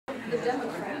The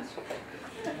Democrat.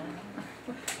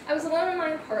 I was alone in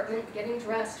my apartment getting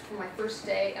dressed for my first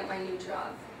day at my new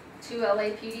job. 2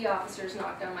 LAPD officers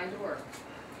knocked on my door.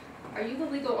 "Are you the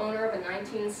legal owner of a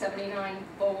 1979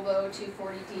 Volvo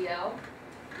 240DL?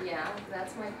 "Yeah,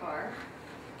 that's my car."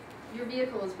 "Your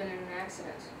vehicle has been in an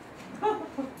accident."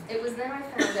 It was then I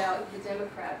found out the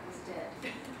Democrat was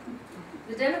dead.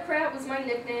 The Democrat was my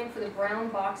nickname for the brown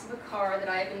box of a car that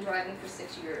I had been driving for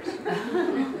 6 years.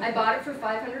 I bought it for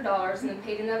 $500 and then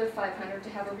paid another $500 to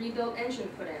have a rebuilt engine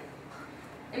put in.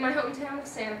 In my hometown of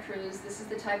Santa Cruz, this is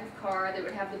the type of car that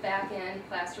would have the back end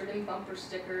plastered in bumper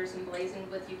stickers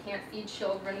emblazoned with "You can't feed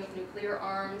children with nuclear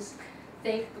arms,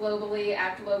 think globally,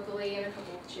 act locally," and a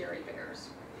couple of cherry bears.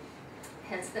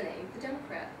 Hence the name, the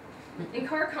Democrat. In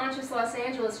car-conscious Los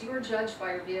Angeles, you are judged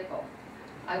by your vehicle.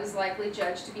 I was likely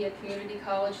judged to be a community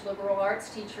college liberal arts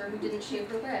teacher who didn't shave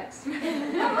her legs.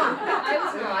 I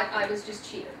was not, I was just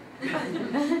cheated.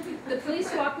 The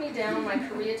police walked me down my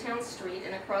Koreatown Street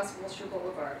and across Wilshire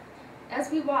Boulevard. As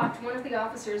we walked, one of the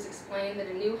officers explained that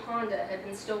a new Honda had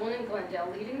been stolen in Glendale,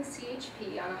 leading the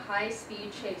CHP on a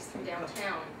high-speed chase through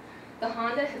downtown. The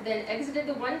Honda had then exited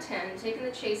the 110 and taken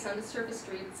the chase onto surface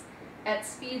streets at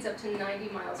speeds up to 90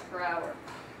 miles per hour.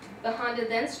 The Honda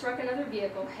then struck another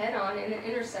vehicle head-on in an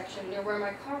intersection near where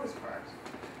my car was parked.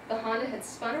 The Honda had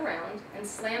spun around and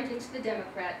slammed into the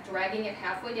Democrat, dragging it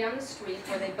halfway down the street,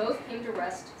 where they both came to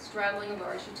rest, straddling a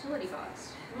large utility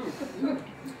box.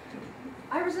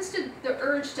 I resisted the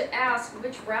urge to ask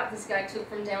which route this guy took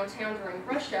from downtown during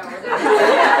rush hour.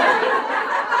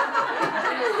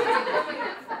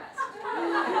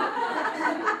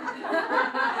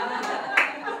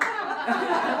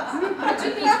 It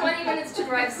took me 20 minutes to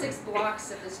drive 6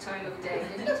 blocks at this time of day.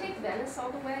 Did he take Venice all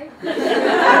the way?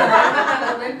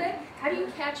 Olympic? How do you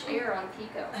catch air on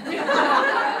Pico?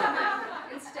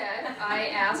 Instead, I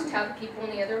asked how the people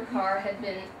in the other car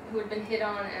who had been hit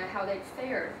on and how they'd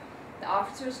fared. The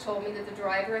officers told me that the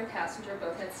driver and passenger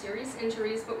both had serious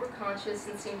injuries but were conscious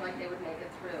and seemed like they would make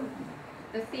it through.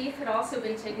 The thief had also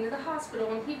been taken to the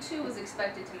hospital, and he too was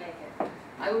expected to make it.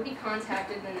 I would be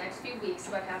contacted in the next few weeks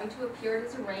about having to appear at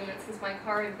his arraignment since my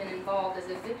car had been involved as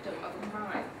a victim of a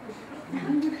crime.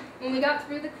 When we got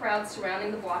through the crowd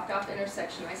surrounding the blocked-off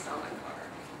intersection, I saw my car.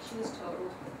 She was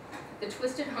totaled. The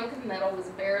twisted hunk of metal was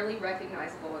barely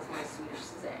recognizable as my Swedish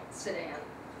sedan.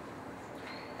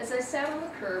 As I sat on the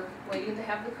curb, waiting to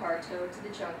have the car towed to the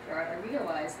junkyard, I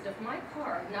realized that if my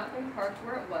car had not been parked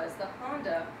where it was, the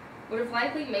Honda would have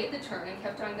likely made the turn and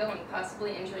kept on going,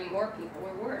 possibly injuring more people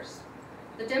or worse.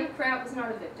 The Democrat was not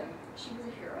a victim. She was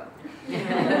a hero.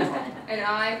 And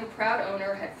I, her proud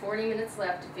owner, had 40 minutes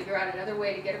left to figure out another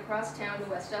way to get across town to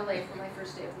West LA for my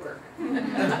first day of work.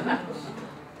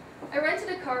 I rented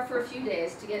a car for a few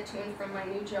days to get to and from my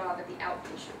new job at the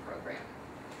outpatient program.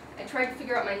 I tried to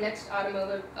figure out my next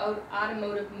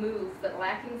automotive move, but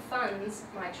lacking funds,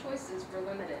 my choices were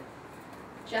limited.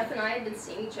 Jeff and I had been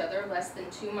seeing each other less than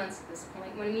 2 months at this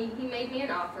point. When he made me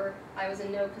an offer, I was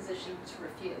in no position to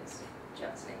refuse.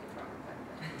 Jeff's name from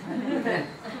her.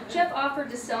 Jeff offered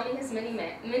to sell me his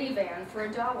minivan for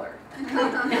 $1.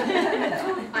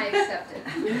 I accepted.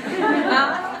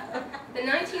 The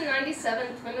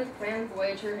 1997 Plymouth Grand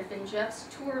Voyager had been Jeff's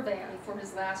tour van for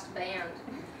his last band.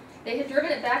 They had driven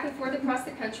it back and forth across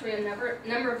the country a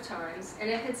number of times, and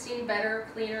it had seen better,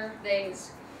 cleaner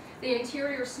days. The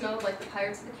interior smelled like the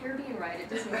Pirates of the Caribbean ride at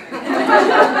Disneyland.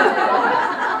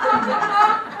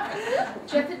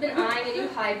 Jeff had been eyeing a new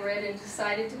hybrid and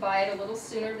decided to buy it a little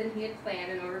sooner than he had planned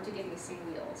in order to give me some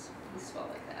wheels. He swelled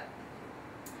like that.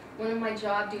 One of my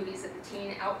job duties at the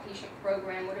teen outpatient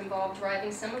program would involve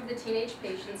driving some of the teenage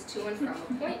patients to and from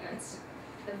appointments.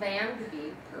 The van would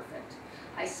be perfect.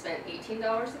 I spent $18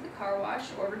 at the car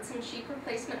wash, ordered some cheap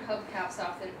replacement hubcaps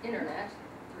off the internet,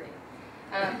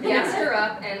 gassed her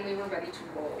up, and we were ready to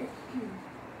roll.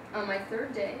 On my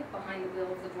third day, behind the wheel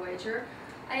of the Voyager,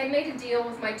 I had made a deal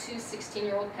with my 2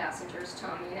 16-year-old passengers,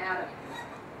 Tommy and Adam.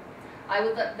 I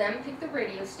would let them pick the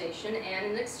radio station, and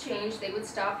in exchange, they would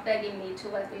stop begging me to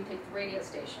let them pick the radio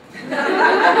station. It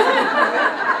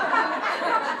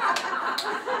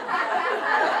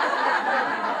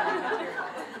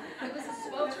was a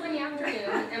sweltering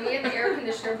afternoon, and we had the air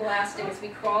conditioner blasting as we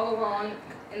crawled along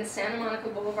in the Santa Monica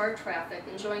Boulevard traffic,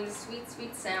 enjoying the sweet,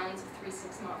 sweet sounds of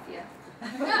 3-6 Mafia.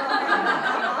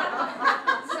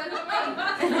 Suddenly,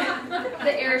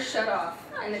 the air shut off,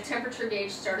 and the temperature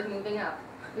gauge started moving up.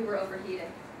 We were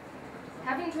overheating.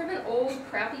 Having driven old,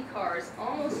 crappy cars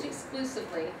almost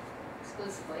exclusively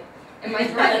in my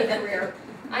driving career,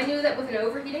 I knew that with an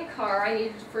overheating car, I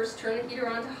needed to first turn the heater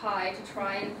on to high to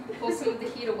try and pull some of the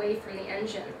heat away from the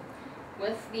engine.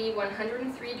 With the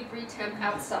 103-degree temp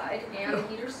outside and the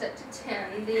heater set to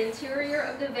 10, the interior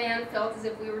of the van felt as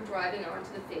if we were driving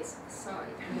onto the face of the sun.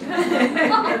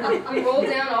 We rolled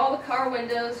down all the car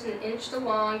windows and inched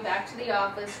along back to the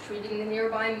office, treating the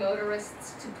nearby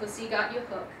motorists to Pussy Got You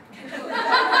Hook.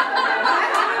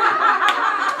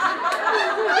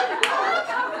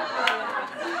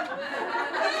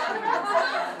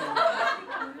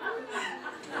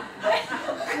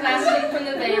 Blasting from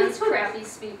the van's crappy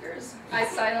speakers, I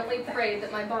silently prayed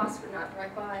that my boss would not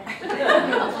drive by.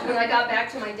 When I got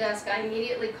back to my desk, I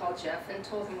immediately called Jeff and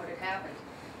told him what had happened.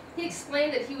 He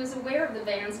explained that he was aware of the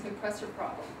van's compressor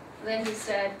problem. Then he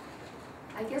said,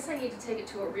 "I guess I need to take it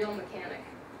to a real mechanic."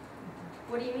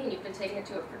 "What do you mean, you've been taking it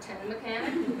to a pretend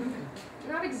mechanic?"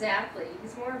 "Not exactly.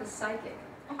 He's more of a psychic."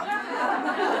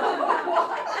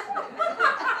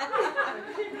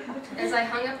 As I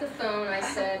hung up the phone, I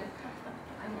said,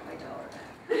 "I want my $1 back."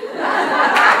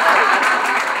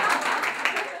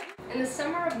 In the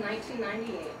summer of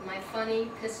 1998, my funny,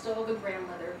 pistol-over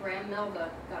grandmother, Graham Melba,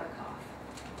 got a cough.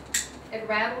 It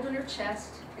rattled in her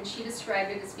chest, and she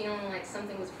described it as feeling like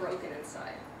something was broken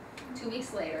inside. 2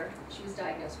 weeks later, she was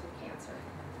diagnosed with cancer.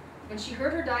 When she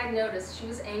heard her diagnosis, she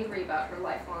was angry about her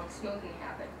lifelong smoking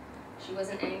habit. She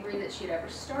wasn't angry that she had ever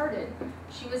started.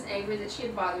 She was angry that she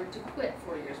had bothered to quit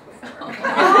 4 years before.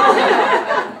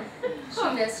 She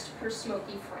missed her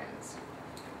smoky friends.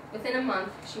 Within a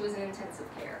month, she was in intensive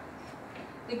care.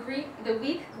 The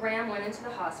week Graham went into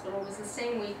the hospital was the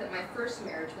same week that my first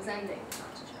marriage was ending,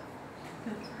 not to Jeff.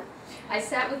 I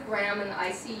sat with Graham in the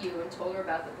ICU and told her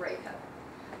about the breakup.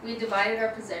 We had divided our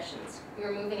possessions. We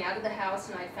were moving out of the house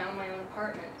and I had found my own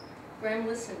apartment. Graham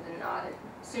listened and nodded.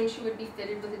 Soon she would be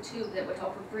fitted with a tube that would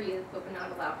help her breathe but would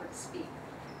not allow her to speak.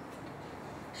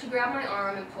 She grabbed my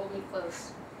arm and pulled me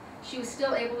close. She was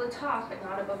still able to talk, but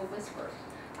not above a whisper.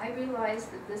 I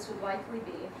realized that this would likely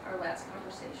be our last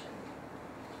conversation.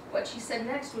 What she said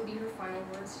next would be her final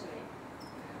words to me.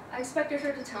 I expected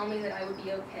her to tell me that I would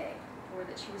be okay, or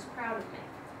that she was proud of me,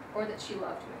 or that she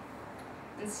loved me.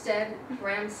 Instead,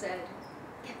 Graham said,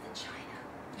 "Get the china."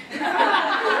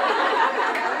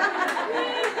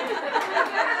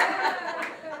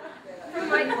 From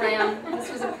my Graham, this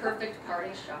was a perfect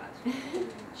parting shot.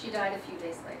 She died a few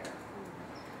days later.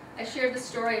 I shared the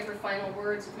story of her final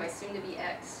words with my soon-to-be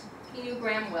ex. He knew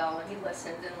Graham well, and he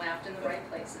listened and laughed in the right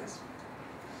places.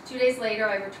 2 days later,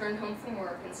 I returned home from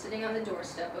work, and sitting on the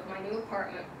doorstep of my new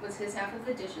apartment was his half of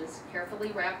the dishes,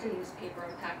 carefully wrapped in newspaper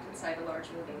and packed inside a large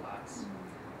moving box.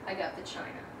 I got the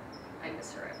china. I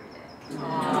miss her every day.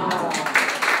 Aww.